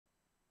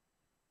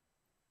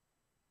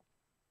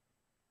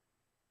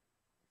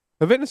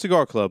Havana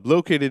Cigar Club,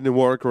 located in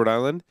Warwick, Rhode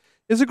Island,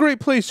 is a great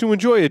place to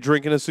enjoy a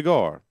drink and a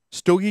cigar.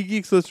 Stogie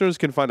Geeks listeners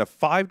can find a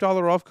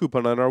 $5 off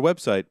coupon on our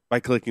website by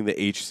clicking the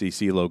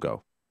HCC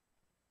logo.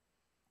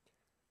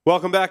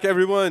 Welcome back,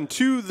 everyone,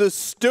 to the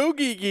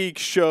Stogie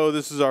Geeks Show.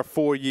 This is our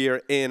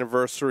 4-year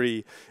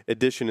anniversary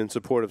edition in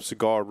support of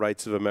Cigar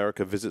Rights of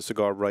America. Visit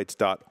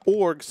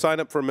cigarrights.org, sign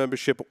up for a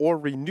membership, or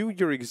renew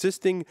your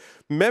existing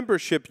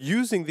membership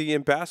using the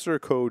ambassador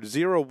code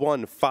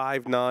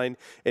 0159,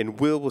 and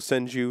Will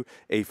send you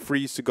a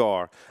free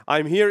cigar.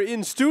 I'm here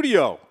in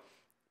studio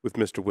with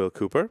Mr. Will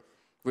Cooper.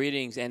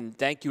 Greetings, and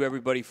thank you,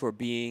 everybody, for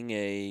being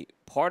a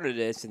part of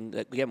this. And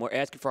again, we're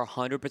asking for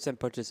 100%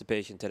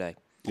 participation today.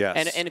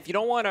 Yes. And if you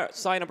don't want to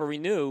sign up or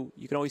renew,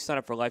 you can always sign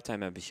up for a lifetime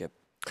membership.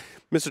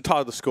 Mr.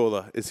 Todd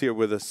LaScola is here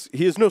with us.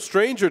 He is no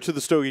stranger to the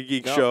Stogie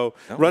Geeks Show,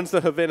 runs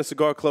the Havana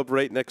Cigar Club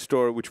right next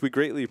door, which we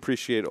greatly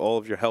appreciate all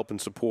of your help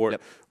and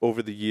support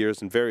over the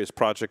years and various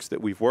projects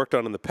that we've worked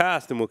on in the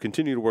past and will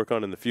continue to work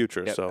on in the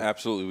future. So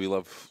absolutely, we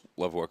love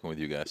working with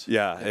you guys.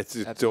 Yeah,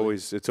 it's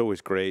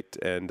always great,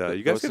 and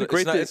you guys get a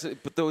great thing.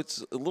 But though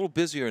it's a little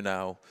busier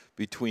now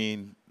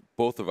between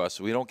both of us,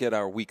 we don't get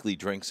our weekly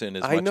drinks in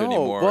as much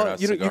anymore. Well,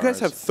 you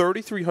guys have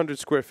 3,300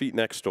 square feet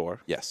next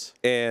door. Yes.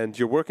 And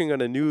you're working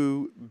on a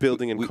new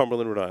building in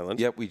Cumberland, Rhode Island.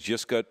 Yep, we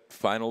just got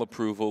final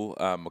approval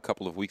a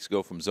couple of weeks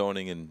ago from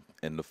zoning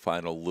and the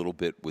final little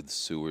bit with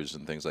sewers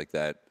and things like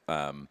that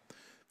from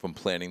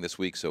planning this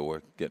week. So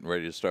we're getting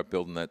ready to start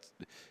building that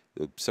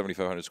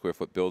 7,500 square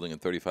foot building,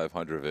 and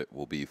 3,500 of it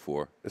will be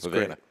for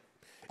Havana. Great.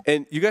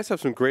 And you guys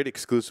have some great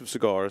exclusive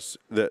cigars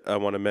that I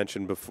want to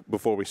mention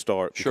before we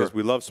start, because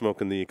we love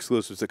smoking the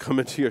exclusives that come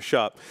into your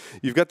shop.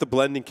 You've got the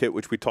blending kit,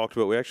 which we talked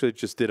about. We actually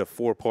just did a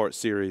 4-part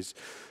series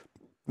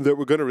that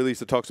we're going to release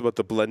that talks about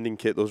the blending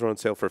kit. Those are on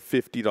sale for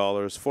 $50.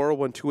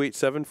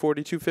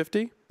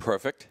 401-287-4250.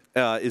 Perfect.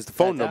 Is the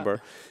phone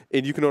number.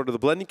 And you can order the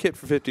blending kit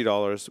for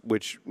 $50,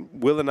 which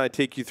Will and I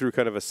take you through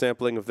kind of a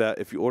sampling of that.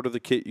 If you order the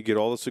kit, you get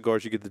all the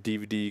cigars, you get the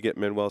DVD, you get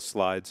Manuel's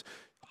slides.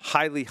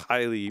 Highly,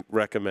 highly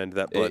recommend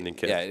that blending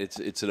kit. Yeah,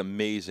 it's an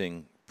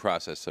amazing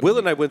process. Will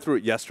and I went through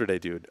it yesterday,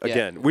 dude.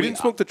 Again, we didn't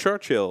smoke the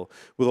Churchill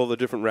with all the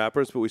different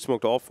wrappers, but we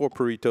smoked all 4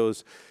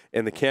 Puritos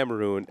and the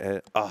Cameroon,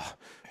 and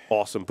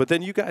awesome. But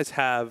then you guys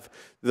have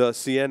the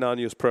Cien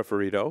Años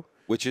Preferido,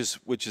 which is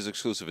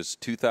exclusive. It's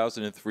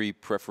 2003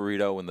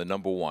 Preferido and the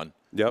 #1,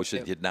 which they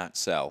did not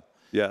sell.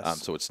 Yes.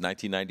 So it's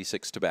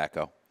 1996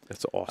 tobacco.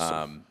 That's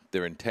awesome.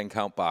 They're in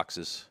 10-count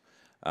boxes.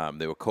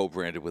 They were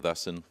co-branded with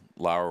us in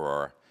La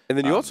Aurora. And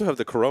then you also have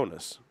the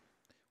Coronas.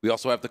 We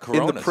also have the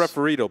Coronas. In the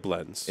Preferido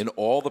blends. In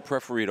all the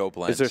Preferido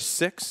blends. Is there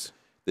 6?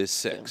 There's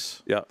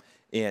 6. Yeah.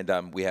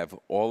 And we have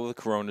all of the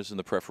Coronas in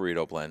the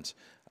Preferido blends.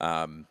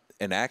 And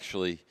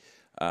actually,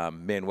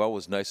 Manuel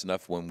was nice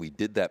enough when we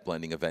did that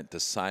blending event to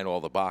sign all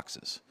the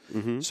boxes.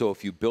 So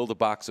if you build a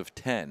box of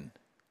 10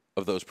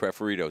 of those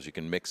Preferidos, you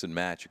can mix and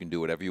match. You can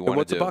do whatever you want to do. And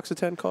what's a box of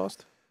 10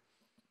 cost?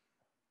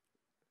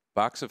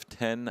 Box of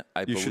 10,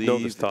 I believe. You should know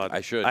this, Todd. I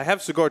should. I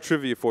have cigar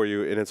trivia for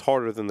you, and it's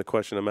harder than the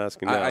question I'm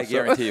asking now. I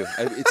guarantee you.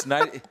 It's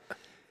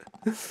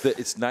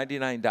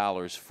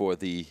 $99 for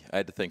the. I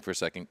had to think for a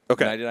second.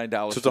 Okay.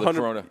 $99 so for the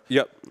Corona.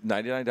 Yep.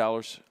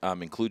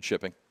 $99 include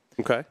shipping.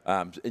 Okay.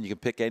 And you can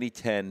pick any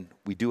 10.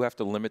 We do have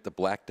to limit the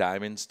black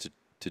diamonds to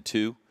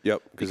 2.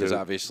 Yep. Because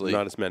obviously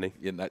not as many.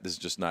 There's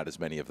just not as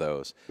many of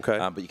those. Okay.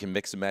 But you can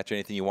mix and match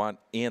anything you want,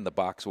 and the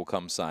box will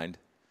come signed.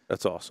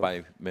 That's awesome.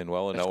 By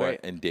Manuel and Noah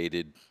and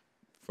dated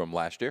from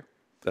last year.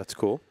 That's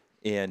cool.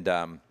 And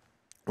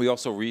we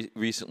also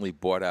recently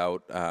bought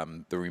out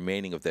the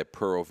remaining of that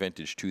Puro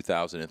Vintage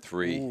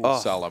 2003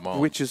 Salomon.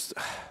 Which is...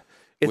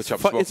 which I'm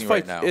smoking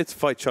right now. It's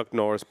fight Chuck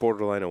Norris,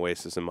 borderline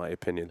Oasis, in my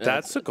opinion.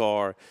 That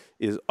cigar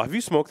is... Have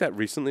you smoked that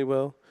recently,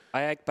 Will?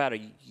 About a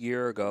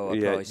year ago.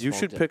 Yeah, you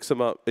should pick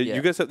some up.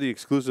 You guys have the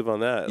exclusive on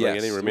that, yes.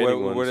 like any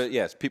remaining ones.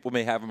 Yes, people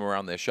may have them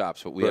around their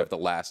shops, but we have the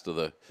last of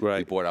the...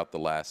 We bought out the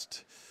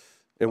last...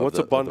 And what's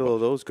a bundle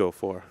of those go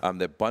for?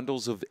 They're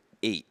bundles of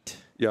 8.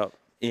 Yeah.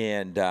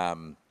 And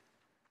the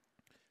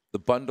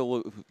bundle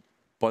of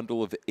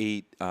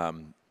 8,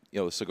 the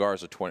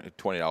cigars are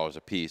 $20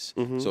 a piece.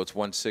 So it's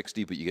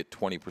 $160, but you get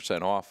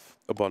 20% off.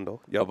 A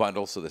bundle. Yep. A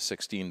bundle, so they're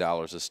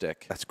 $16 a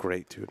stick. That's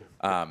great, dude.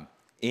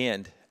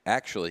 And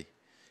actually,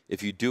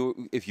 if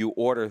you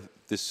order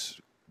this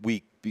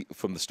week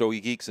from the Stogie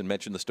Geeks and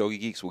mention the Stogie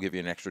Geeks, we'll give you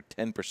an extra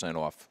 10%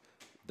 off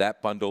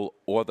that bundle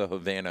or the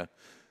Havana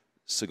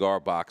cigar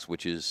box,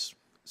 which is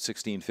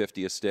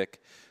 $16.50 a stick.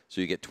 So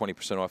you get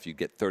 20% off. You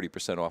get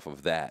 30% off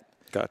of that.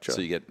 Gotcha.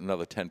 So you get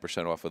another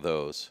 10% off of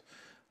those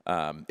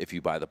if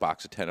you buy the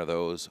box of 10 of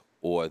those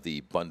or the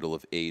bundle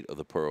of 8 of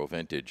the Puro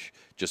Vintage.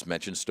 Just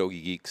mention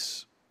Stogie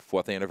Geeks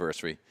 4th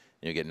anniversary,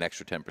 and you get an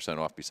extra 10%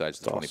 off besides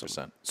the 20%.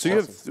 Awesome. So you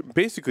have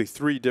basically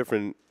 3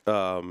 different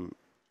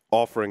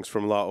offerings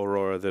from La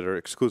Aurora that are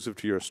exclusive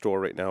to your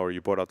store right now, or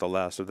you bought out the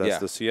last of. That's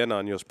the Cien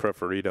Años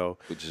Preferido,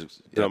 which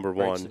is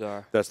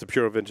 #1. That's the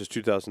Puro Vintage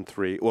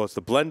 2003. Well, it's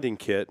the blending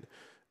kit.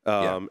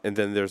 And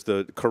then there's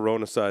the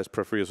Corona-sized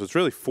Porfirio. So it's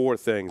really 4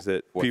 things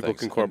that people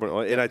can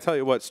carbonate. And I tell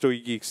you what,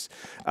 Stogie Geeks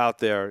out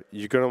there,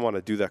 you're going to want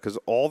to do that because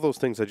all those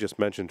things I just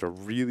mentioned are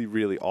really,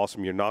 really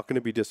awesome. You're not going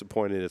to be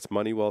disappointed. It's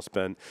money well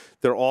spent.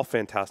 They're all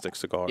fantastic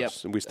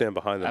cigars, and we stand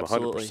behind them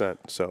 100%.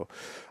 So,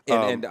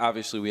 and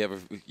obviously we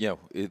have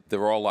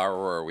they're all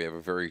our. We have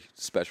a very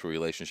special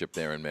relationship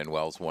there, and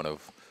Manuel's one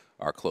of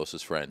our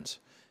closest friends,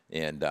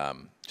 and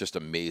just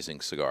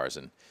amazing cigars.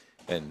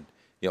 And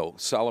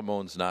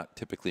Salomon's not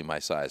typically my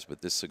size,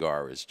 but this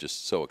cigar is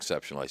just so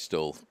exceptional. I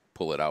still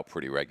pull it out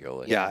pretty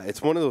regularly. Yeah,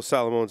 it's one of those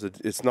Salomons.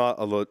 It's not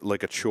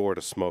like a chore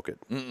to smoke it.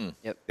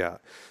 Yep. Yeah.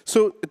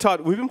 So,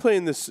 Todd, we've been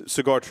playing this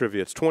cigar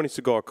trivia. It's 20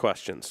 cigar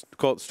questions.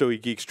 Call it Stogie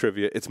Geeks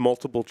Trivia. It's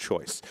multiple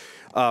choice.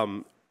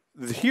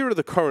 Here are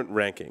the current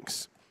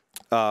rankings.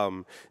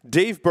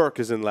 Dave Burke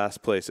is in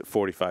last place at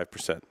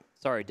 45%.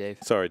 Sorry, Dave.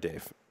 Sorry,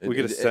 Dave. We're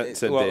going to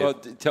send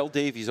Dave. Tell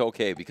Dave he's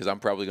okay because I'm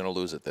probably going to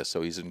lose at this,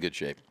 so he's in good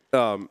shape.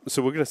 So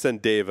we're going to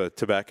send Dave a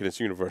Tobacconist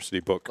University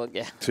book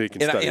so he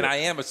can study And it. I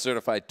am a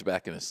certified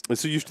tobacconist. And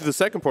so the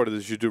second part of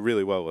this you do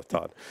really well with,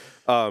 Todd.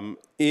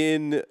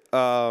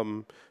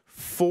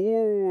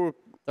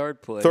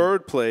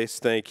 Third place,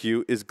 thank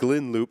you, is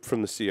Glenn Loop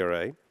from the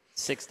CRA.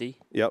 60.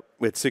 Yep,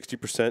 at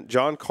 60%.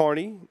 John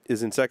Carney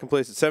is in second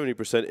place at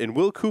 70%, and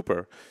Will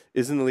Cooper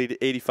is in the lead at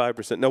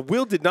 85%. Now,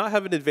 Will did not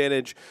have an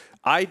advantage.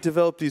 I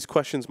developed these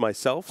questions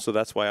myself, so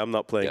that's why I'm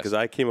not playing, because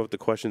I came up with the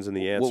questions and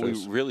the answers.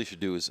 What we really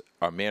should do is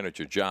our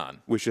manager,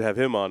 John. We should have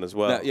him on as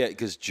well. Yeah,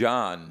 because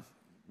John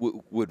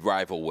would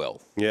rival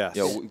Will. Yes.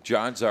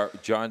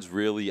 John's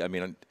really, I'm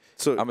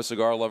a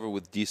cigar lover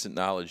with decent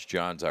knowledge.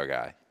 John's our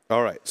guy.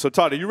 All right. So,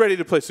 Todd, are you ready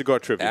to play cigar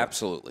trivia?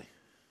 Absolutely.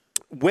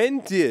 When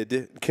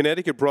did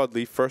Connecticut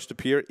broadleaf first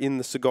appear in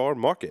the cigar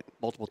market?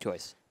 Multiple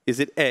choice. Is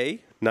it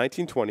A,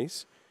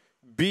 1920s,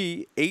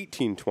 B,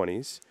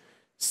 1820s,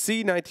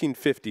 C,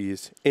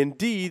 1950s, and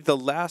D, the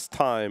last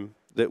time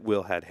that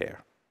Will had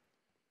hair?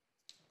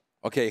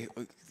 Okay,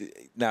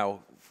 now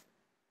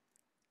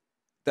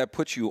that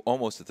puts you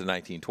almost at the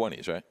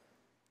 1920s, right?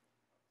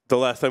 The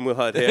last time Will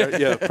had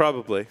hair? Yeah,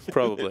 probably.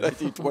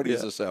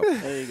 1920s or so.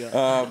 There you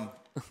go.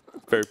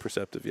 Very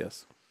perceptive,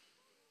 yes.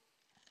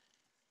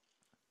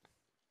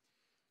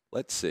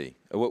 Let's see.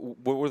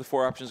 What were the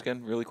 4 options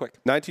again, really quick?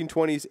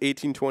 1920s,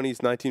 1820s,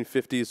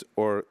 1950s,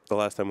 or the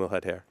last time Will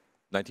had hair?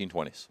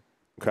 1920s.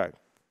 Okay.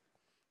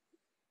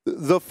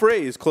 The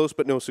phrase "close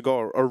but no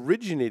cigar"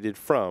 originated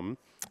from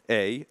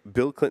A,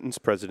 Bill Clinton's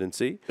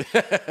presidency,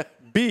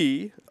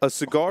 B, a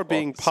cigar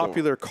being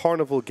popular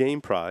carnival game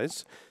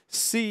prize,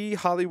 C,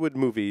 Hollywood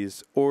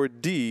movies, or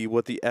D,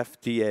 what the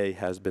FDA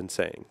has been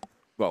saying.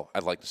 Well,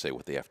 I'd like to say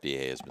what the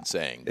FDA has been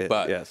saying,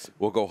 but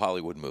we'll go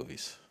Hollywood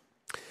movies.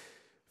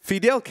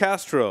 Fidel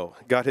Castro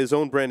got his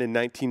own brand in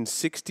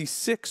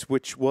 1966,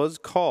 which was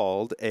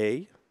called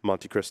A,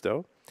 Monte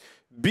Cristo,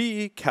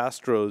 B,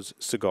 Castro's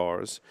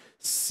Cigars,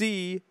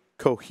 C,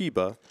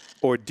 Cohiba,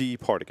 or D,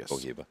 Partagas.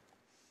 Cohiba.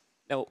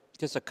 No,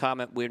 just a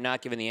comment. We're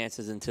not giving the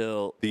answers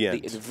until the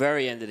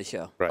very end of the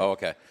show. Right. Oh,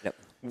 okay. Yep.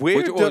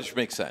 Which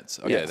makes sense.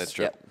 Okay, yes, that's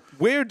true. Yep.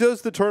 Where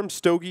does the term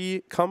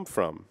stogie come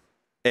from?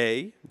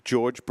 A,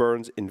 George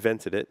Burns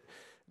invented it.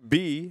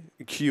 B,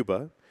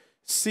 Cuba.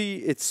 C,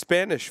 it's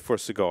Spanish for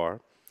cigar.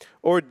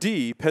 Or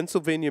D,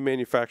 Pennsylvania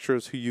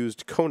manufacturers who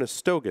used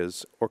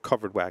Conestogas or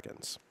covered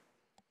wagons.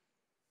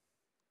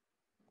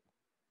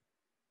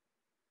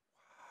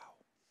 Wow.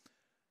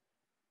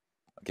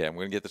 Okay, I'm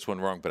going to get this one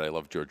wrong, but I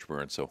love George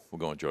Burns, so we'll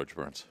go on George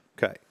Burns.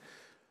 Okay.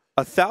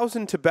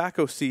 1,000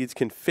 tobacco seeds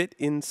can fit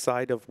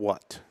inside of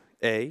what?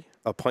 A,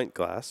 a pint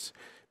glass.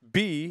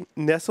 B,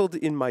 nestled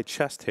in my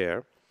chest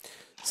hair.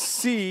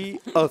 C,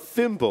 a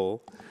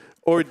thimble.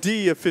 Or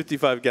D, a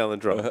 55-gallon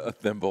drum. A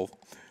thimble.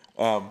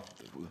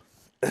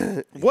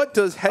 What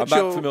does Hecho... I'm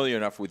not familiar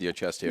enough with your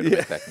chest hair to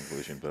make that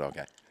conclusion, but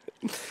okay.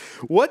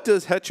 What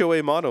does Hecho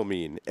a mano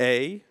mean?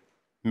 A,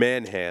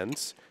 man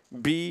hands.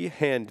 B,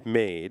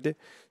 handmade.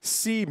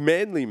 C,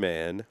 manly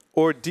man.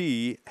 Or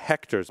D,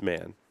 Hector's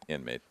man.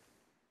 Handmade.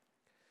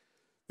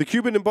 The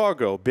Cuban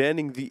embargo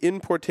banning the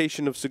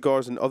importation of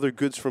cigars and other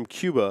goods from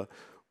Cuba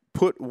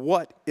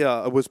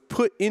was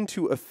put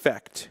into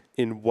effect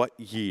in what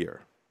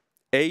year?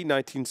 A,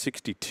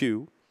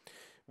 1962.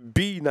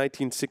 B,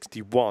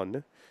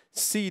 1961.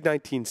 C,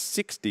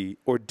 1960,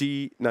 or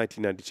D,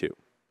 1992?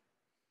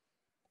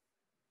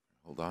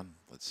 Hold on.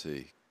 Let's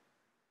see.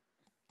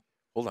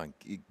 Hold on.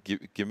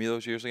 Give me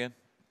those years again.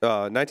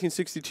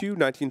 1962,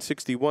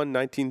 1961,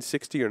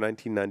 1960, or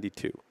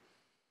 1992?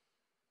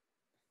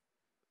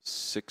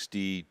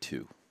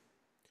 62.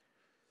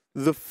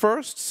 The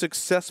first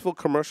successful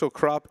commercial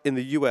crop in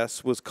the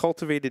U.S. was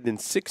cultivated in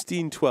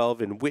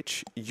 1612 in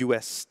which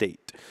U.S.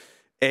 state?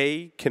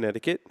 A,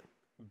 Connecticut.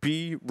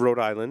 B, Rhode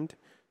Island.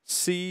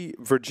 C,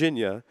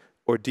 Virginia,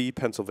 or D,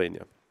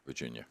 Pennsylvania?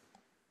 Virginia.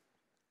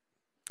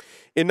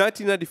 In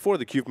 1994,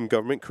 the Cuban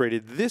government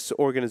created this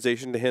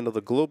organization to handle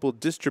the global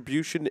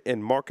distribution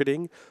and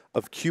marketing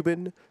of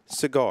Cuban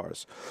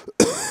cigars.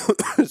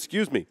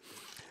 Excuse me.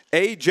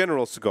 A,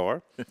 General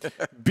Cigar.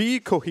 B,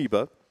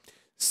 Cohiba.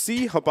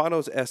 C,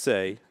 Habanos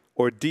S.A.,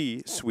 or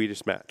D,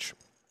 Swedish Match?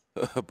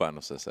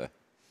 Habano Sese.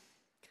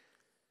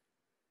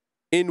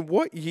 In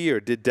what year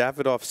did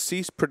Davidoff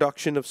cease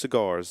production of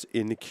cigars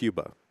in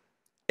Cuba?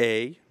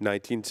 A,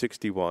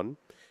 1961,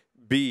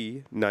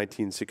 B,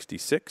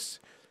 1966,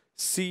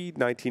 C,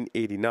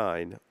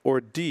 1989,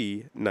 or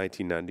D,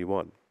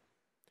 1991?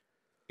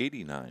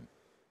 89.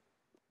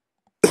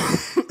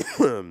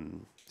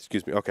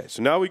 Excuse me. Okay,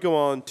 so now we go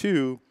on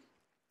to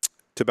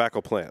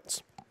tobacco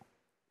plants.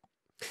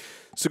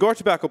 Cigar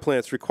tobacco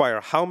plants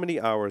require how many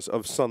hours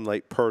of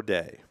sunlight per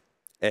day?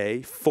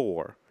 A,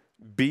 4,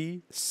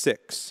 B,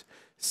 6,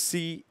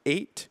 C,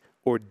 8,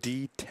 or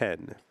D,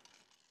 10?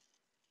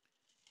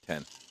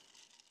 10.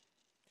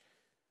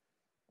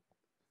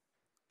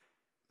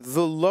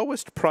 The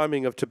lowest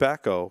priming of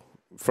tobacco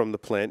from the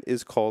plant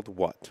is called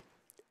what?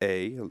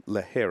 A,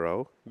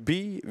 Ligero,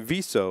 B,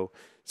 Viso,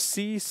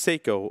 C,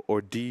 Seco,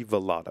 or D,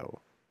 Velado?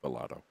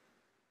 Velado.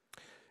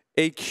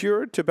 A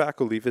cured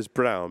tobacco leaf is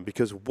brown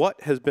because what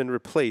has been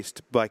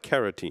replaced by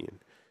carotene?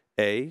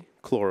 A,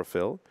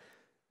 chlorophyll,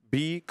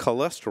 B,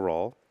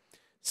 cholesterol,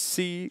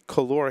 C,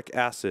 caloric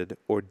acid,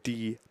 or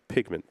D,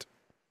 pigment?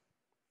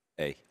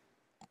 A.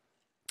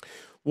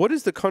 What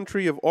is the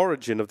country of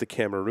origin of the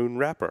Cameroon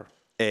wrapper?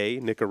 A,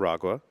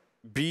 Nicaragua,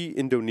 B,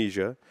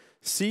 Indonesia,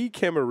 C,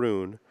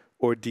 Cameroon,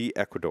 or D,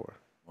 Ecuador?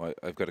 Well,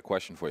 I've got a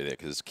question for you there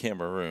because it's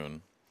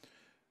Cameroon,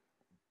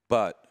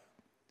 but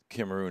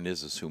Cameroon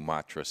is a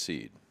Sumatra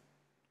seed.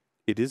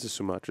 It is a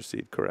Sumatra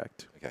seed,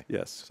 correct. Okay.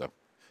 Yes. So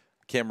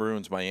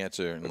Cameroon's my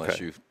answer unless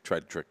Okay. you try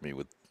to trick me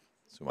with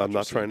Sumatra I'm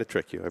not seed. trying to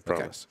trick you, I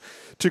promise.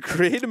 To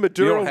create a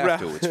Maduro You don't have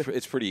wrapper, to.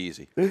 It's pretty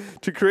easy.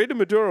 to create a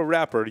Maduro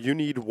wrapper, you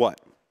need what?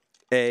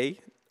 A,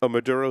 a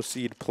Maduro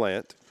seed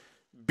plant.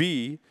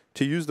 B,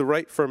 to use the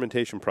right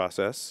fermentation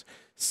process.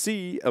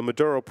 C, a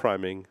Maduro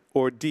priming.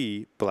 Or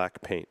D,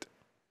 black paint.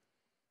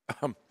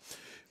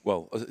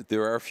 Well,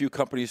 there are a few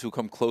companies who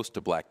come close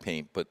to black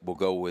paint, but we'll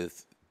go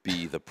with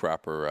B, the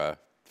proper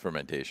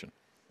fermentation.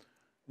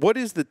 What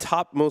is the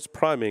topmost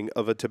priming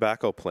of a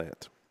tobacco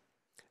plant?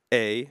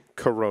 A,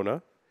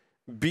 Corona.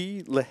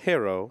 B,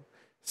 Ligero.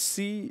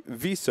 C,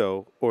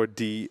 Viso. Or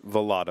D,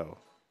 Velado?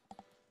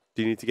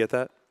 Do you need to get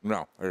that?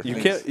 No. You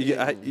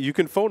can't. You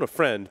can phone a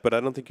friend, but I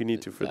don't think you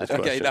need to for this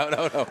Okay,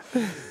 question.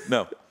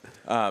 no.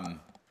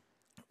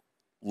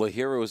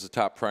 Ligero is the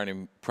top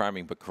priming,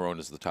 but Corona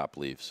is the top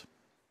leaves.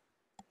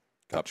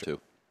 Top Gotcha.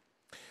 two.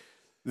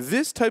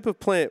 This type of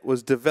plant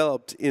was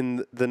developed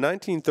in the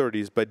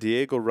 1930s by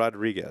Diego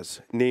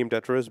Rodriguez, named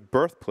after his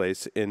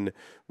birthplace in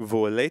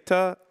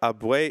Violeta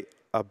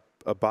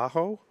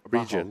Abajo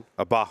region.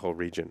 Abajo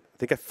region. I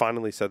think I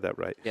finally said that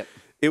right. Yep.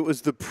 It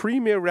was the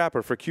premier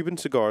wrapper for Cuban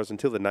cigars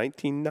until the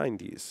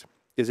 1990s.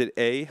 Is it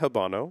A,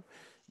 Habano,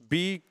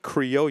 B,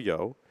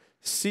 Criollo,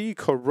 C,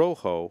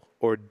 Corojo,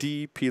 or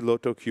D,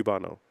 Piloto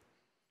Cubano?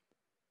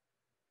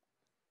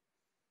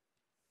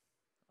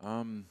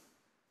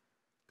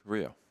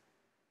 Rio.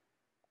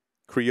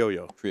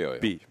 Criollo. Criollo.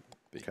 B.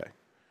 Okay.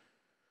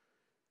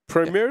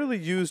 Primarily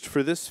used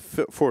for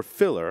for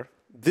filler,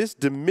 this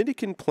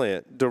Dominican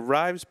plant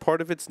derives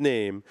part of its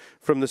name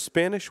from the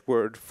Spanish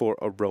word for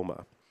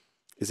aroma.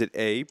 Is it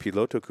A,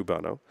 Piloto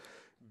Cubano,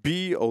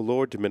 B,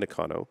 Olor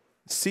Dominicano,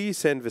 C,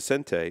 San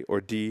Vicente, or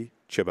D,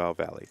 Chibao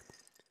Valley?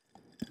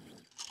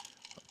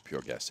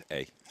 Pure guess.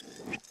 A.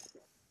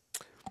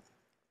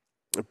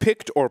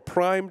 Picked or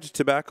primed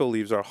tobacco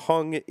leaves are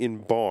hung in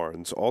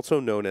barns, also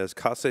known as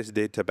cases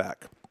de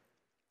tabac,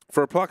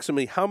 for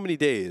approximately how many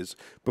days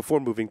before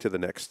moving to the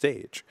next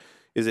stage?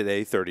 Is it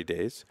A, 30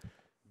 days,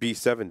 B,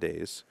 7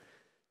 days,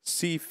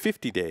 C,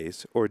 50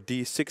 days, or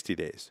D, 60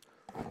 days?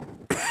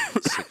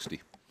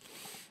 60.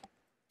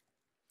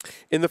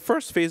 In the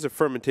first phase of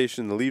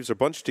fermentation, the leaves are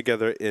bunched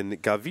together in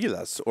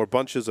gavillas, or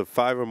bunches of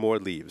 5 or more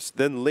leaves,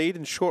 then laid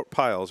in short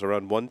piles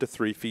around 1 to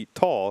 3 feet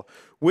tall,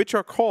 which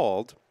are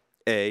called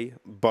A,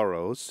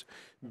 burrows,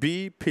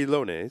 B,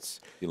 pilones.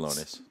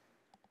 Pilones.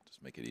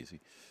 Just make it easy.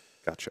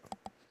 Gotcha.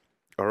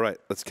 All right,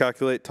 let's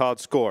calculate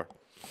Todd's score.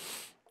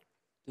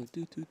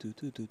 He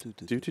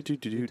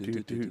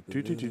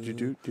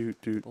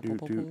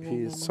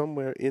is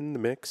somewhere in the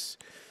mix.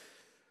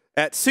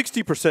 At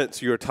 60%,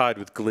 so you're tied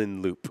with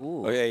Glenn Loop.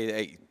 Oh,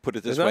 hey, put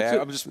it this Not way. too-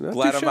 I'm just not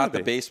glad too I'm not the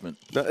shabby. basement.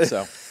 No-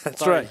 So That's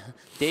Sorry. right.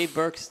 Dave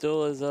Burke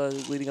still is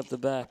leading up the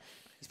back.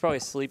 He's probably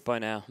asleep by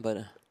now,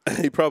 but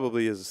He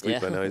probably is asleep Yeah.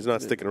 by now. He's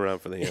not sticking around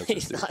for the answers.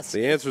 He's dude. not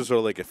The answers are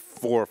like at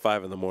 4 or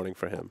 5 in the morning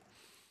for him.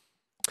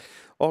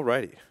 All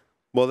righty.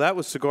 Well, that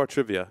was cigar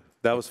trivia.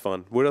 That was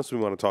fun. What else do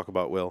we want to talk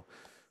about, Will?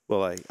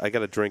 Well, I got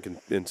to drink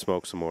and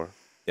smoke some more.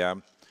 yeah,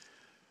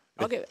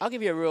 I'll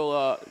give you a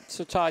real.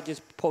 So Todd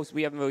just post. I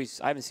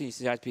haven't seen you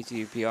since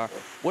IPCPR.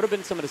 What have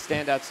been some of the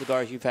standout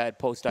cigars you've had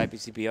post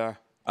IPCPR?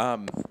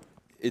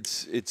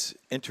 it's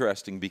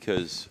interesting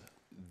because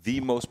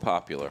the most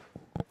popular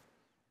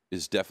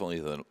is definitely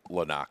the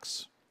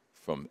Lennox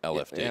from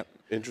LFD. Yeah.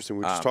 Interesting.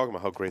 We were just talking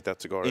about how great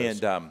that cigar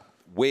is. And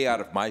way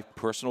out of my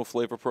personal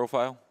flavor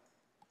profile,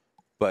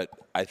 but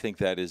I think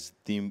that is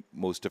the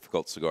most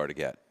difficult cigar to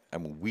get. I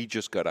mean, we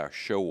just got our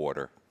show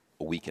order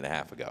a week and a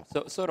half ago.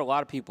 So did a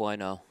lot of people I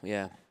know.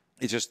 Yeah.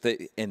 It's just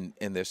and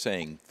they're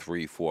saying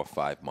 3, 4,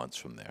 5 months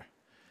from there.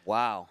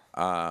 Wow.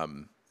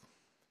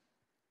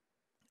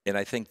 And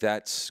I think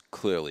that's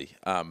clearly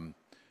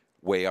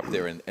way up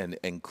there,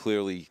 and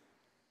clearly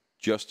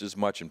just as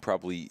much, and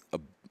probably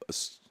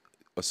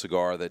a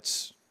cigar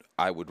that's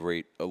I would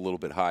rate a little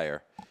bit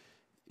higher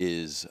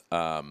is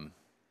the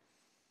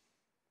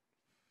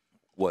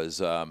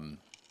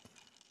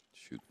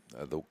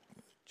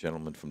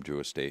gentleman from Drew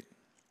Estate.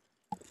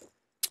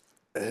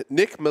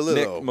 Nick Melillo.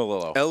 Nick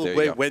Melillo.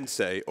 El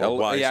Wednesday or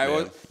Wise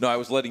Man. I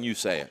was letting you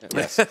say it.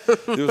 Yes. There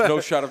was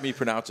no shot of me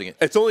pronouncing it.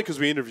 It's only because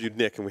we interviewed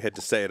Nick and we had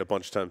to say it a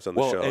bunch of times on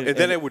the show. And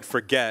then I would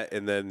forget,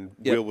 and then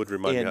Will would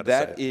remind me how to say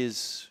it. And that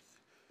is,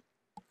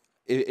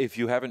 if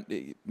you haven't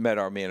met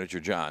our manager,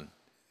 John,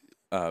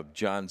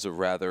 John's a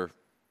rather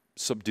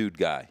subdued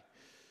guy.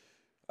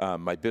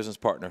 My business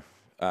partner,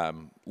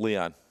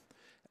 Leon,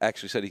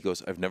 actually said, he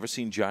goes, I've never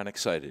seen John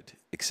excited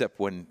except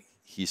when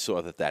he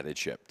saw that had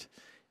shipped.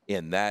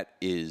 And that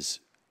is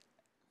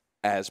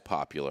as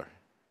popular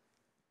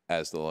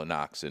as the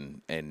Lennox,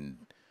 and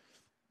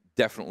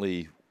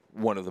definitely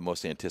one of the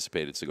most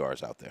anticipated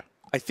cigars out there.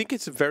 I think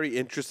it's a very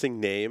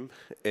interesting name,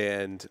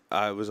 and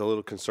I was a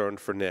little concerned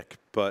for Nick,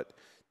 but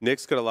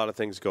Nick's got a lot of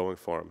things going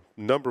for him.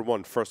 Number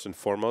one, first and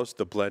foremost,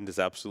 the blend is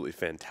absolutely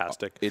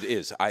fantastic. It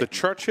is. The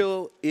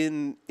Churchill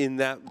in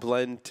that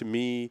blend, to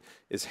me,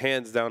 is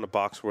hands down a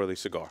box-worthy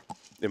cigar,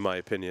 in my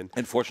opinion.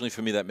 And fortunately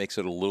for me, that makes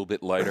it a little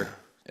bit lighter,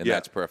 and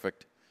that's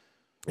perfect.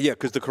 Yeah,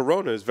 because the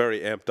Corona is very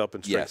amped up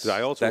and strength. Yes,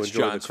 I also that's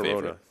enjoy John's the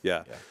Corona.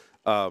 favorite.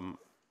 Yeah.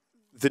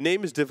 The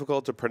name is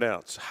difficult to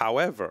pronounce.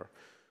 However,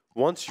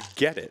 once you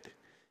get it,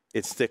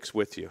 it sticks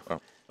with you.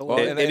 Oh. Well,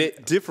 and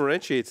it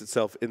differentiates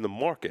itself in the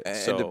market.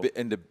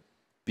 And to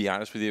be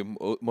honest with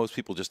you, most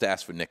people just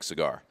ask for Nick's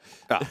cigar.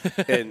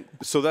 And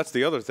so that's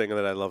the other thing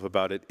that I love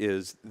about it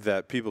is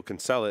that people can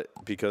sell it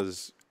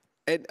because,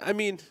 and I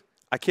mean,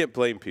 I can't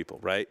blame people,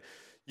 right?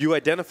 You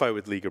identify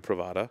with Liga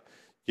Privada.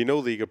 You know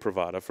Liga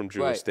Privada from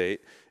Drew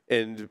Estate.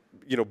 And,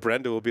 you know,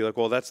 Brenda will be like,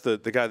 well, that's the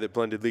guy that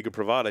blended Liga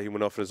Privada. He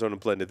went off on his own and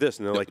blended this.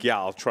 And they're like, yeah,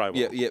 I'll try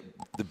one. Yeah.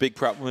 The big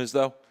problem is,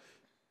 though,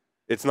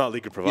 it's not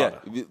Liga Privada.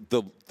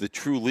 Yeah, the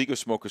true Liga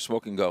smokers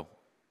smoke and go,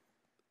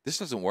 this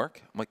doesn't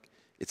work. I'm like,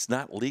 it's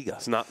not Liga.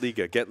 It's not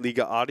Liga. Get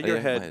Liga out of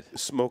your head.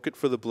 Smoke it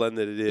for the blend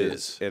that it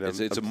is. And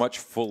it's a much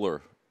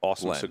fuller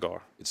awesome blend.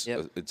 cigar. It's a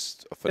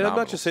phenomenal. And I'm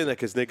not just saying that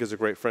because Nick is a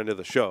great friend of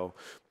the show.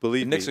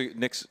 Believe me.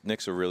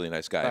 Nick's a really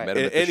nice guy. I met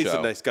him at the and show. He's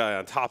a nice guy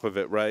on top of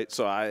it, right?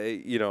 So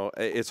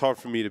it's hard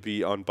for me to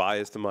be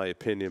unbiased in my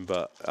opinion,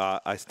 but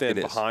I stand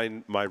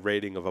behind my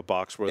rating of a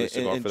box-worthy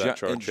cigar for that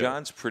Churchill. And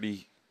John's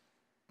pretty,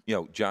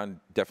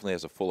 John definitely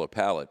has a fuller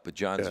palate, but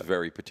John's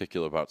very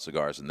particular about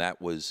cigars, and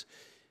that was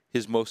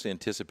his most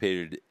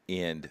anticipated,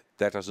 and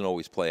that doesn't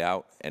always play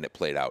out, and it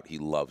played out. He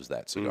loves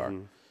that cigar.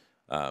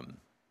 Mm-hmm.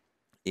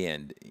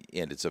 And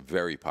it's a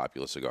very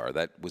popular cigar.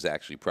 That was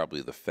actually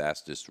probably the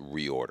fastest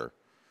reorder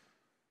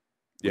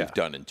we've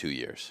done in 2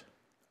 years.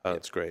 Oh,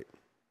 that's great.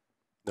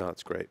 No,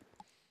 that's great.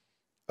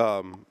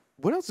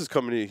 What else is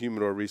coming to your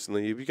humidor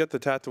recently? You got the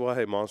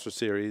Tatuaje Monster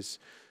Series.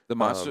 The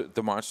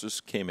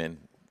Monsters came in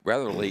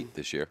rather late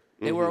this year.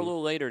 They were a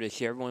little later this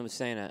year. Everyone was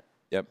saying that.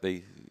 Yep.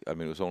 It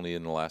was only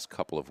in the last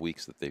couple of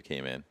weeks that they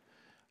came in.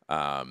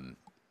 I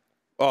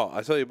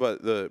tell you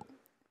about the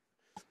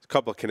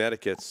couple of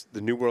Connecticut's.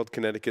 The New World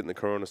Connecticut and the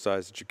Corona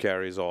size that you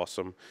carry is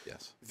awesome.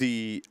 Yes.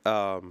 The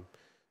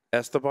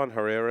Esteban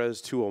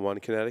Herrera's 201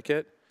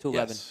 Connecticut.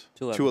 211. Yes.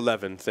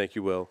 211. Thank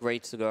you, Will.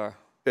 Great cigar.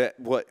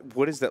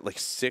 What is that, like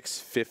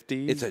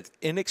 $6.50? It's an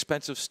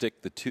inexpensive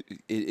stick.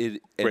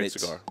 Great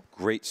cigar.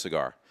 Great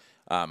cigar.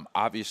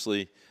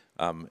 Obviously,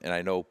 and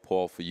I know,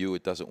 Paul, for you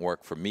it doesn't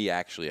work. For me,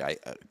 actually,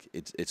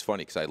 it's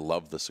funny because I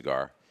love the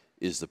cigar.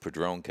 Is the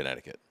Padron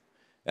Connecticut.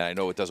 And I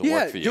know it doesn't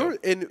work for you.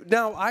 And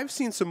now I've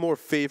seen some more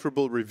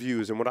favorable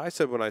reviews. And what I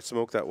said when I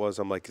smoked that was,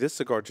 I'm like, this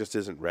cigar just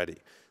isn't ready.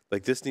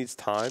 Like, this needs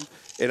time.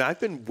 And I've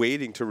been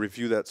waiting to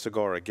review that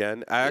cigar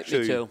again. Me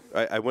too.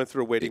 I went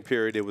through a waiting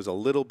period. It was a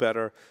little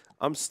better.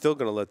 I'm still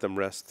going to let them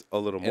rest a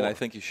little more. And I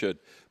think you should.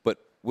 But,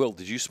 Will,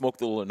 did you smoke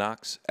the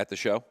Lennox at the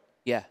show?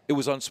 Yeah. It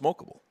was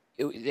unsmokable.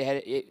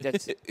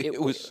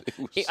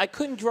 I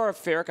couldn't draw a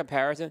fair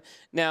comparison.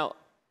 Now,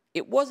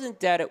 it wasn't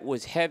that it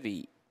was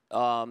heavy.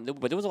 But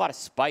there was a lot of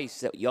spice,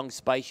 that young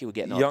spice you were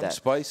getting off that. Young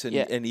spice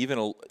and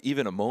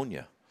even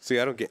ammonia. See,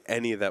 I don't get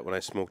any of that when I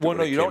smoked it. Well,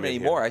 no, you don't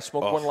anymore. I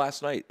smoked one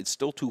last night. It's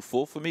still too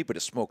full for me, but it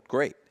smoked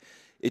great.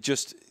 It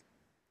just,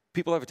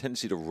 people have a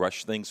tendency to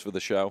rush things for the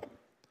show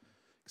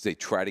because they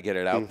try to get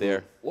it out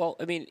there. Well,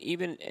 I mean,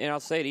 and I'll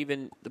say it,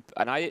 and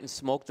I didn't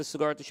smoke the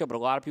cigar at the show, but a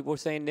lot of people were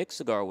saying Nick's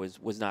cigar was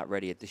not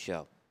ready at the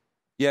show.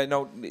 Yeah,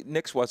 no,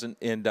 Nick's wasn't,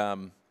 and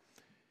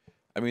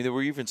I mean, there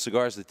were even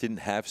cigars that didn't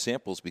have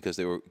samples because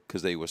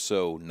they were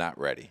so not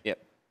ready.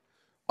 Yep.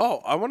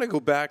 Oh, I want to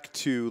go back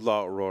to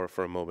La Aurora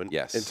for a moment.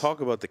 Yes. And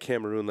talk about the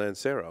Cameroon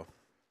Lancero.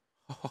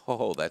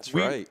 Oh, that's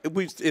right.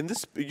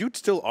 You'd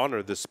still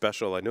honor this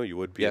special. I know you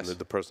would, being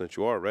the person that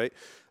you are, right?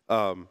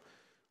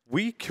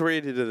 We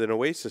created an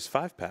Oasis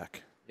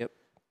 5-pack. Yep.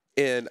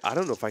 And I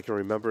don't know if I can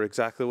remember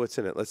exactly what's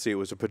in it. Let's see. It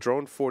was a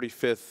Padron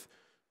 45th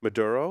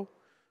Maduro,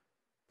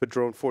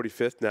 Padron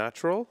 45th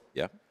Natural.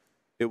 Yeah.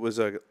 It was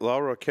a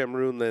Laura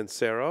Cameroon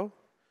Lancero.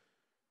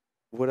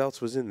 What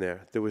else was in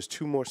there? There was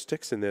 2 more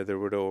sticks in there that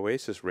were the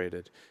Oasis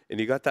rated. And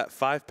you got that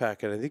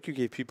 5-pack, and I think you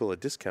gave people a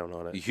discount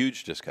on A it.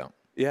 huge discount.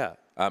 Yeah.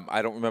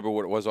 I don't remember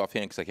what it was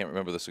offhand because I can't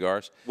remember the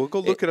cigars. We'll go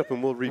look it up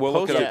and we'll repost We'll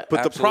look it it. up. But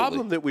Absolutely. the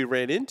problem that we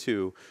ran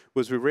into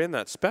was we ran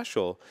that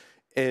special,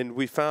 and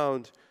we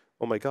found,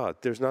 oh my God,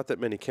 there's not that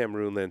many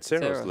Cameroon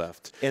Lanceros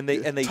left. And they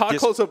Todd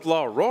calls up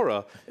La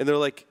Aurora, and they're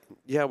like,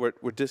 yeah,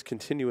 we're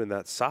discontinuing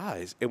that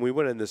size. And we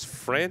went in this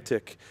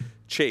frantic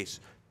chase.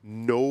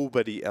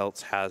 Nobody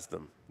else has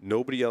them.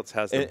 Nobody else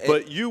has them.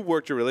 But you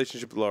worked your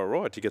relationship with La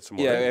Aurora to get some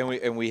more. Yeah,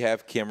 and we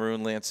have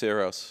Cameroon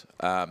Lanceros.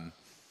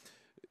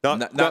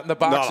 Not in the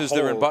boxes.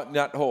 They're in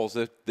not holes.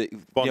 We've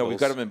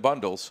got them in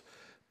bundles.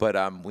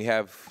 But we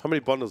have. How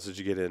many bundles did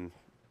you get in?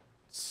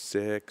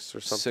 6 or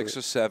something? 6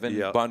 or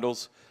 7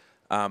 bundles.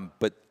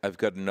 But I've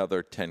got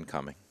another 10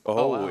 coming.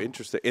 Oh, wow.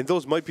 Interesting. And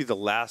those might be the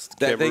last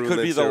They Cameroon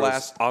could be the Lanceros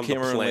last on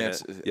Cameroon the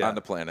planet. on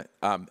the planet.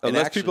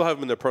 Unless people have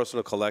them in their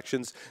personal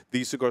collections,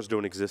 these cigars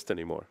don't exist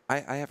anymore.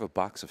 I have a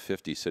box of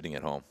 50 sitting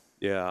at home.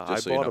 Yeah, I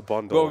Just so bought you know. a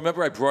bundle. Well,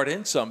 remember I brought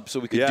in some so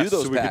we could do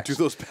those so we packs. could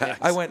do those packs.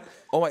 I went,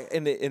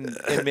 and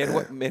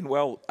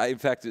Manuel, in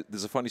fact,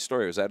 there's a funny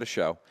story. I was at a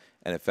show,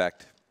 and in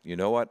fact, you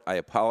know what? I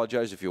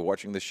apologize if you're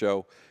watching the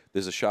show.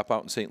 There's a shop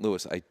out in St.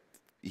 Louis.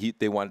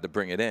 They wanted to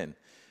bring it in.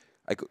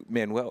 I go,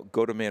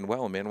 go to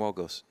Manuel, and Manuel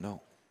goes,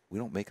 no, we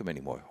don't make them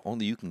anymore.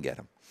 Only you can get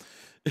them.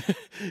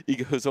 He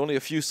goes, only a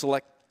few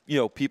select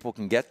people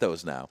can get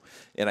those now.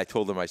 And I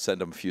told him I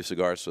send them a few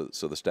cigars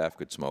so the staff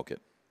could smoke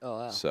it. Oh,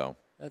 wow. So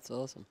That's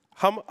awesome.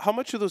 How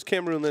much are those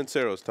Cameroon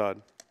Lanceros,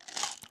 Todd?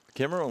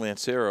 Cameroon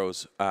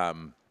Lanceros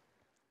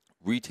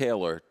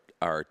retail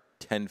are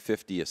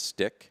 $10.50 a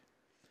stick.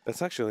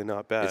 That's actually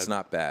not bad. It's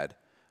not bad.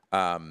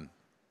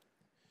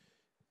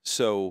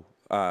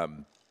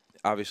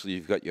 Obviously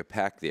you've got your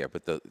pack there,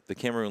 but the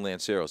Cameroon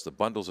Lanceros, the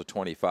bundles are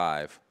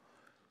 25.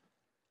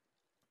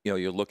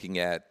 You're looking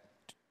at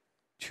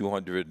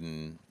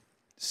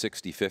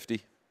 260.50.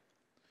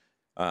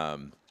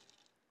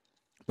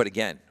 But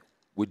again,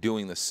 we're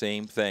doing the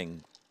same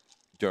thing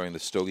during the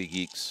Stogie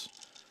Geeks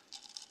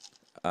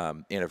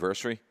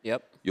anniversary.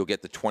 Yep. You'll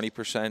get the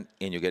 20%,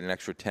 and you'll get an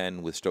extra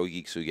 10 with Stogie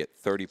Geeks, so you get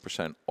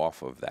 30%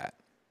 off of that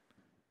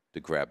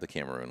to grab the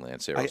Cameroon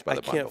Lanceros by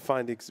the bundle. I can't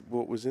find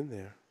what was in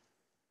there.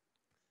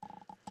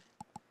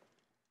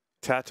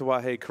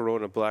 Tatuaje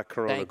Corona Black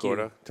Corona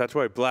Gorda.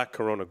 Tatuaje Black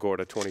Corona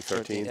Gorda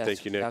 2013.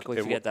 Thank you, Nick. How can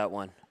we forget that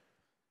one?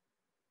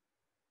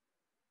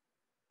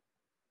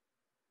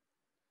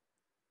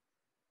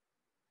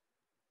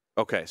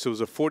 Okay, so it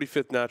was a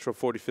 45th Natural,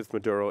 45th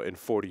Maduro, and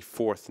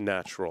 44th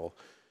Natural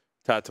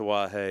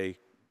Tatuaje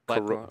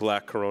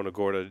Black Corona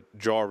Gorda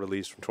jar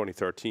release from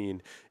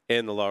 2013,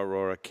 and the La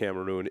Aurora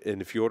Cameroon.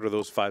 And if you order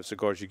those 5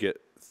 cigars, you get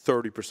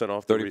 30%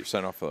 off.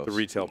 30% off those. The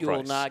retail price. You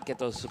will not get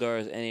those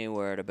cigars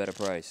anywhere at a better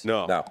price.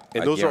 No.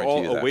 And those are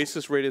all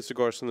Oasis-rated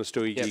cigars from the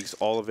Stogie Geeks,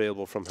 all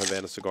available from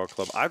Havana Cigar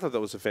Club. I thought that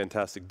was a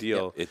fantastic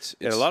deal.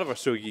 And a lot of our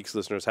Stogie Geeks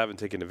listeners haven't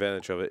taken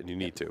advantage of it, and you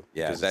need to.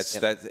 Yeah,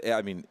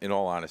 I mean, in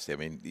all honesty,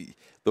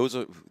 those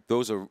are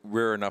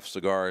rare enough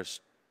cigars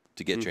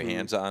to get your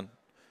hands on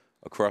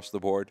across the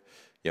board.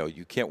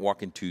 You can't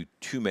walk into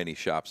too many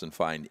shops and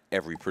find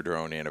every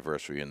Padron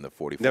anniversary in the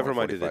 44. Never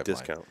mind at a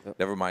discount.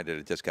 Never mind at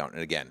a discount.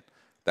 And again,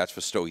 that's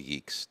for Stogie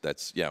Geeks.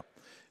 That's, if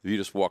you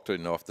just walked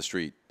in off the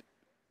street,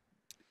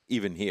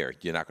 even here,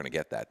 you're not going to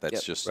get that.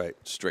 That's just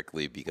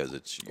strictly because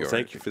it's your. Well,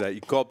 thank you for that.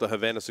 You can call up the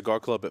Havana Cigar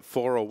Club at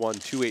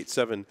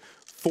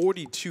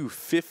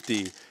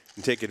 401-287-4250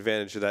 and take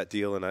advantage of that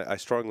deal. And I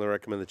strongly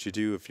recommend that you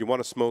do. If you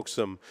want to smoke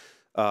some,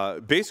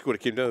 basically what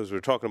it came down to is we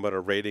were talking about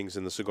our ratings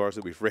and the cigars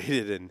that we've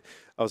rated. And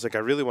I was like, I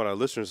really want our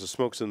listeners to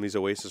smoke some of these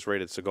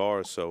Oasis-rated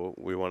cigars. So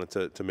we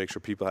wanted to make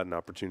sure people had an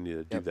opportunity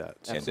to do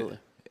that. So. Absolutely.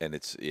 And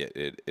it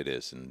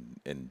is,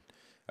 and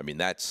I mean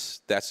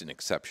that's an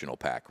exceptional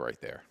pack right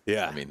there.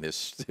 Yeah, I mean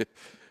this.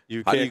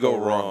 How do you go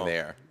wrong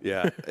there?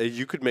 Yeah,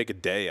 you could make a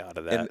day out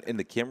of that. And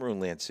the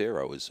Cameroon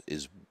Lancero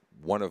is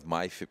one of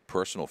my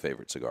personal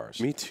favorite cigars.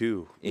 Me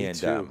too.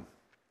 And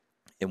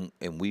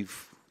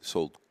we've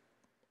sold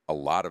a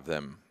lot of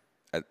them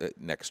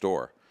next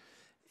door,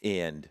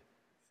 and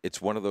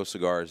it's one of those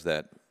cigars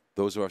that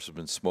those of us who've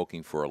been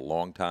smoking for a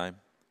long time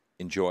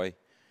enjoy,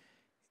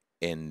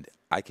 and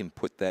I can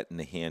put that in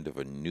the hand of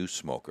a new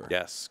smoker.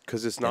 Yes,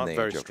 because it's not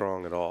very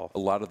strong at all. A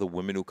lot of the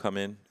women who come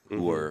in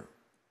who are,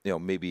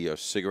 maybe are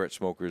cigarette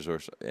smokers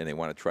and they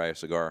want to try a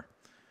cigar,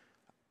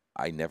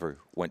 I never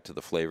went to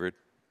the flavored.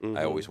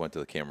 I always went to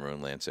the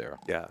Cameroon Lancero.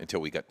 Yeah. Until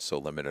we got so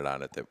limited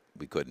on it that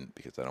we couldn't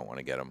because I don't want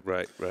to get them.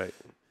 Right.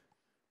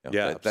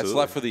 That's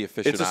left for the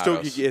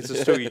aficionados. It's a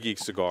Stogie Geek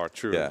cigar.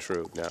 True. Yeah.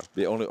 True.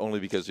 Yeah.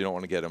 Only because you don't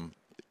want to get them,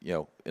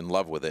 in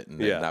love with it and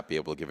then not be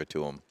able to give it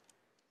to them.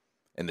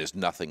 And there's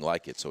nothing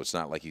like it, so it's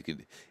not like you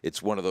could.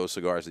 It's one of those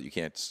cigars that you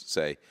can't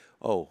say,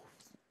 "Oh,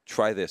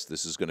 try this.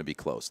 This is going to be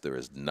close." There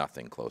is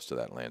nothing close to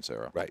that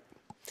Lancero. Right.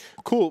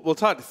 Cool. Well,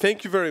 Todd,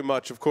 thank you very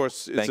much. Of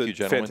course, it's Thank you, a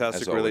gentlemen,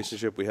 fantastic as always.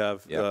 relationship we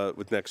have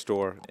with Next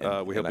Door. We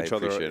help and each I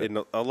other appreciate it.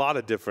 in a lot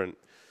of different.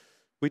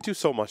 We do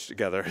so much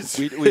together. It's,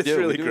 We it's do.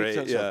 really We do great.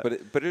 tons of Yeah. stuff,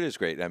 but it is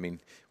great. I mean,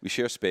 we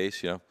share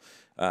space, you know.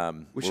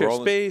 We share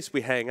space.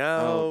 We hang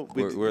out.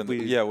 we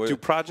do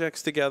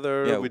projects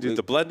together. Yeah, we do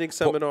the blending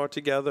seminar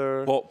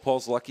together.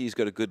 Paul's lucky; he's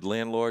got a good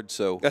landlord.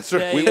 So That's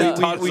right.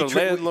 Todd's a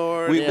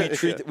landlord.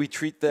 We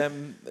treat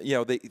them. You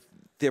know,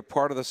 they're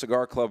part of the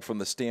cigar club from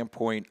the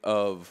standpoint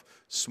of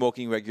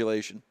smoking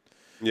regulation.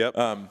 Yep.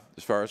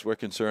 As far as we're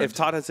concerned. If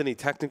Todd has any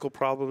technical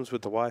problems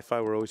with the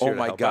Wi-Fi, we're always here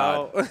to help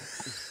God. out.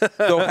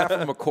 Though half of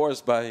them are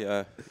caused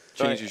by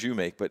changes you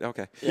make, but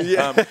okay.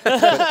 Yeah.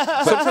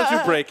 Sometimes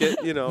we break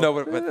it, you know. No,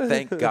 but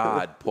thank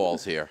God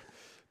Paul's here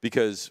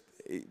because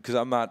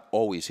I'm not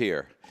always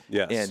here.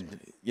 Yes. And,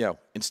 you know,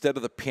 instead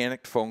of the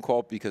panicked phone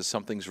call because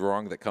something's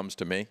wrong that comes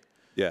to me,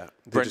 yeah,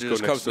 Brendan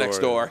just comes next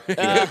door. He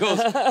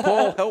goes,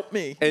 Paul, help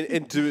me.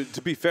 And to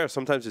be fair,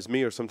 sometimes it's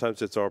me or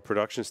sometimes it's our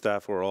production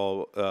staff. We're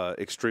all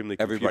extremely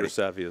computer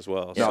savvy as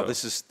well. No, so.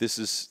 this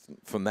is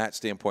from that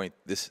standpoint.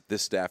 This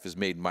staff has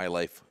made my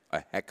life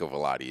a heck of a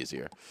lot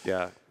easier.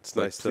 Yeah, it's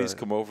But nice. please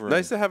come over.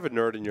 Nice to have a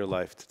nerd in your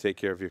life to take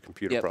care of your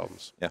computer Yep.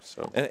 problems. Yeah.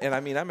 So. And I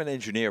mean, I'm an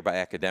engineer by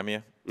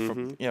academia,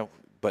 you know,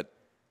 but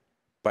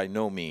by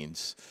no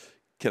means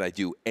can I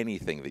do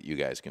anything that you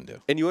guys can do.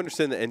 And you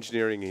understand the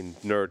engineering and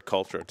nerd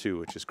culture too,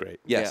 which is great.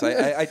 Yes,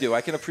 Yeah. I do.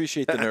 I can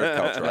appreciate the nerd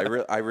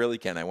culture. I really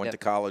can. I went to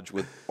college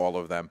with all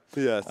of them.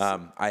 Yes.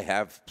 I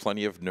have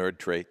plenty of nerd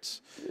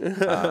traits.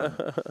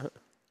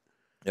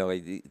 You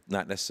know,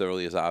 not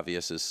necessarily as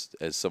obvious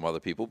as some other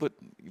people, but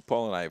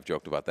Paul and I have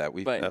joked about that.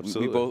 We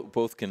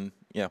both can,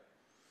 you know,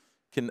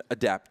 can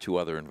adapt to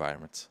other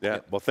environments. Yeah.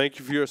 Well, thank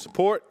you for your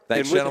support.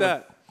 Thanks, and with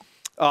gentlemen. that,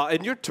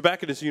 and your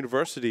Tobacconist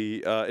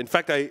University. In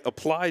fact, I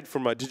applied for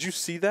my. Did you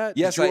see that?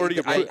 Yes, Did you already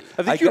I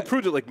think you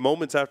approved it like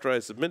moments after I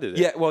submitted it.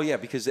 Yeah, well, yeah,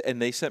 because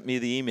they sent me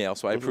the email,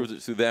 so I approved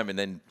it through them, and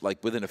then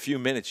like within a few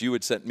minutes, you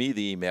had sent me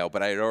the email,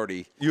 but I had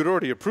already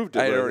approved it.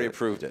 I had right? already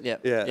approved it. Yeah.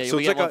 Yeah. Yeah, So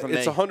we it's got one like from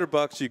it's me.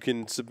 $100 you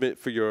can submit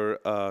for your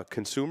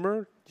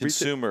consumer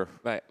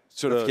Right.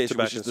 certification,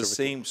 which tobacco is the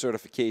same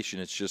certification.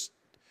 It's just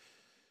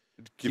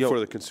for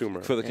the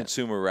consumer. for the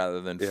consumer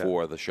rather than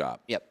for the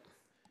shop. Yep.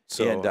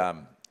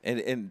 So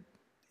And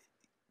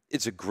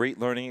it's a great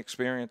learning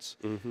experience.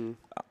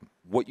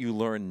 What you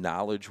learn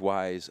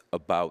knowledge-wise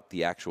about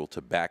the actual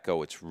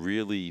tobacco, it's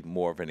really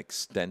more of an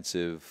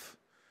extensive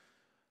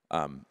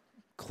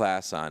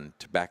class on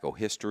tobacco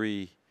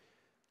history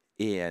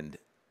and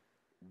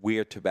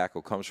where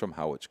tobacco comes from,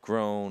 how it's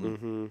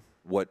grown,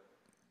 what,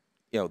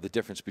 you know, the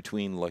difference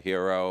between La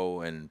Hero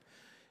and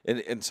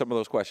some of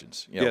those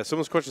questions. You know, some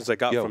of those questions I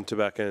got from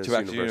Tobacconist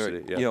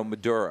University. Yeah. You know,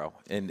 Maduro,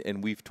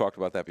 and we've talked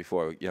about that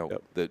before. You know,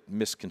 the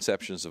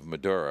misconceptions of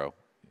Maduro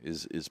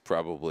is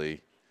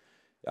probably,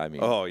 I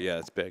mean, Oh yeah,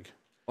 it's big.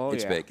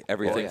 it's big.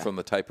 Everything from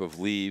the type of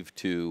leaf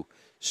to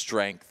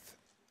strength,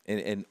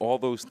 and all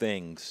those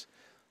things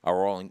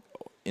are all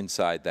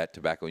inside that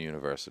Tobacco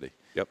University.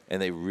 Yep.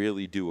 And they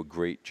really do a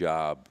great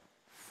job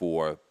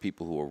for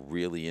people who are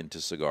really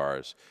into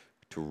cigars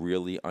to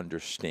really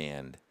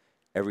understand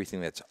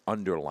everything that's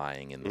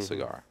underlying in the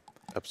cigar.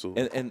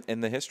 Absolutely.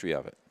 And the history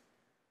of it.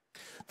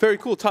 Very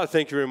cool. Todd,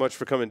 thank you very much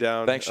for coming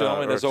down. Thanks,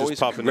 gentlemen. or As just always,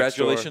 popping next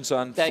door. congratulations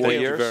on 4 Thank you.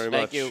 years. very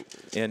much. Thank you.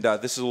 And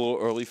this is a little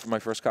early for my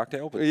first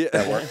cocktail, but Yeah.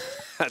 that worked.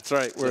 That's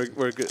right.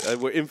 We're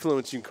good. We're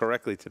influencing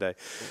correctly today.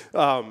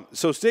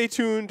 So stay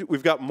tuned.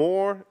 We've got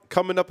more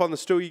coming up on the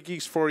Stogie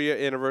Geeks 4-year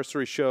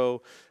anniversary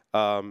show.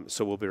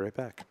 So we'll be right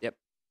back. Yep.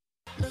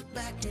 Look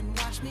back and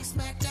watch me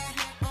smack down.